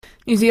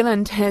New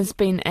Zealand has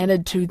been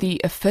added to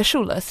the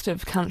official list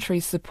of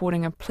countries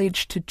supporting a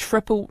pledge to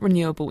triple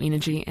renewable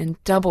energy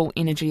and double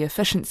energy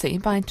efficiency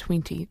by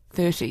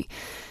 2030.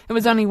 It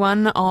was only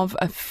one of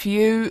a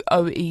few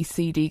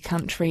OECD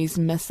countries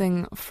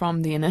missing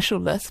from the initial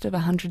list of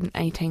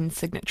 118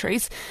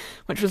 signatories,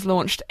 which was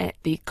launched at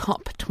the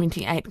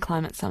COP28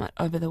 climate summit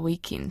over the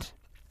weekend.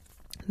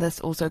 This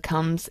also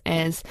comes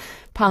as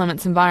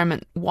Parliament's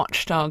environment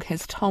watchdog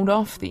has told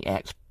off the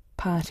ACT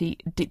Party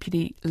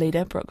Deputy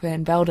Leader Brooke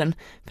van Velden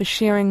for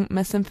sharing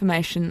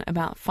misinformation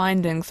about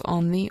findings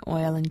on the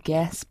oil and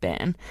gas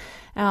ban.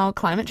 Our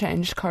climate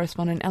change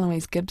correspondent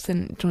Eloise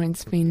Gibson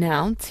joins me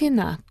now.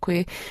 Tēnā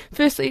koe.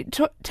 Firstly,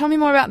 tell me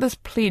more about this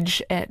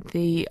pledge at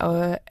the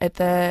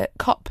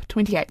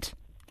COP28.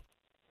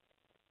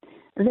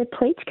 The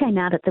pledge came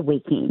out at the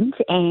weekend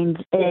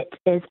and it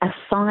is a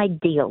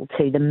side deal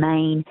to the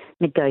main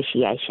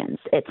negotiations.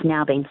 It's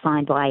now been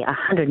signed by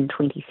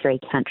 123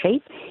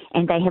 countries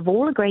and they have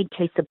all agreed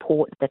to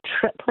support the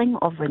tripling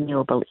of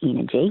renewable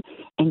energy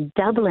and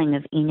doubling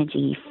of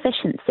energy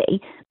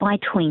efficiency by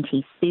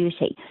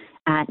 2030.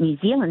 New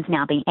Zealand's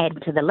now been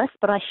added to the list,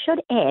 but I should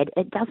add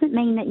it doesn't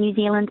mean that New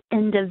Zealand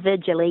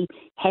individually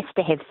has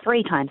to have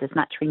 3 times as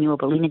much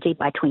renewable energy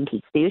by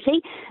 2030.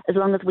 As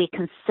long as we're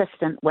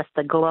consistent with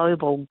the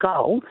global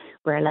goal,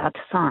 we're allowed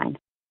to sign.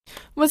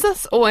 Was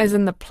this always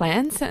in the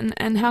plans,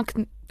 and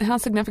how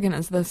significant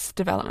is this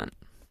development?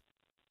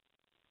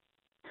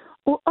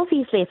 Well,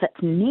 obviously, if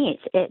it's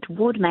met, it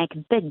would make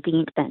a big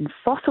dent in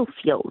fossil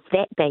fuels,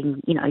 that being,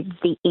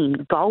 the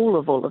end goal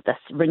of all of this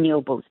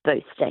renewables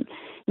boosting.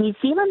 New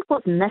Zealand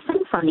was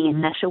missing from the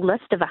initial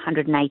list of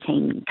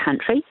 118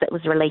 countries that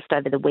was released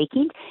over the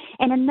weekend.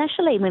 And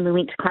initially, when we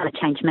went to Climate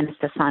Change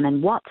Minister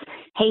Simon Watts,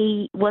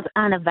 he was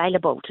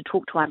unavailable to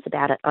talk to us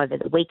about it over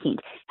the weekend.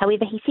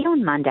 However, he said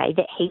on Monday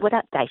that he would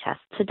update us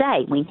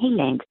today when he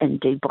lands in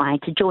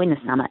Dubai to join the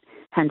summit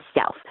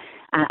himself.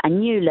 A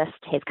new list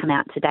has come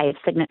out today of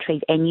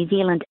signatories and New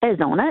Zealand is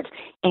on it,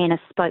 and a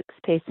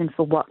spokesperson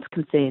for Watts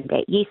confirmed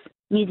that, yes,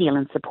 New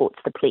Zealand supports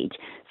the pledge.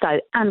 So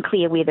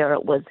unclear whether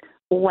it was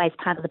always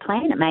part of the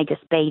plan. It may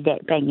just be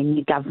that being a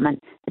new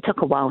government, it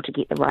took a while to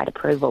get the right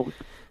approvals.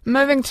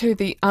 Moving to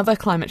the other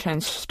climate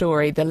change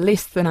story, the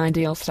less than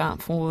ideal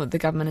start for the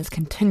government has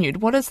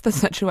continued. What is the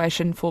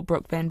situation for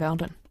Brooke van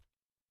Velden?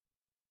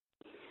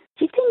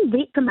 She's been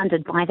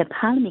reprimanded by the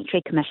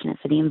Parliamentary Commissioner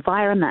for the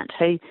Environment,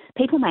 who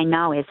people may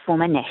know as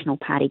former National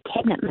Party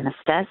Cabinet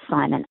Minister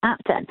Simon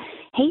Upton.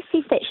 He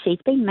says that she's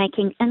been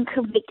making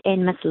incorrect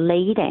and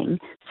misleading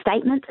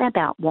statements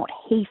about what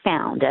he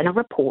found in a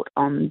report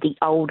on the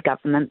old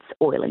government's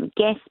oil and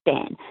gas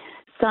ban.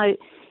 So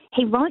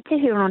he wrote to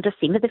her on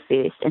December the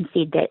 1st and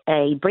said that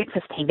a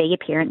breakfast TV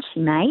appearance she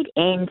made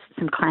and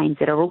some claims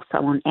that are also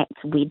on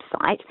ACT's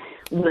website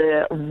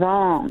were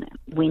wrong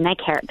when they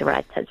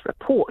characterised his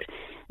report.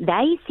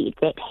 They said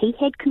that he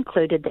had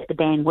concluded that the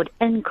ban would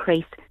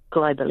increase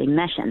global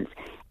emissions.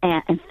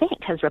 In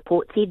fact, his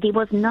report said there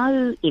was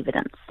no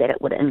evidence that it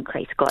would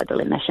increase global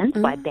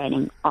emissions by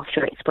banning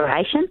offshore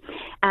exploration.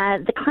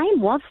 The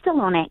claim was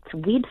still on ACT's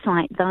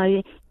website,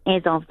 though,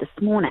 as of this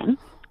morning,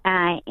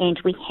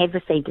 and we have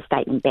received a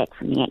statement back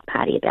from the ACT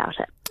Party about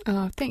it.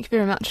 Oh, thank you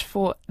very much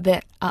for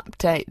that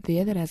update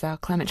there. That is our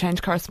climate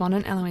change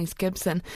correspondent, Eloise Gibson.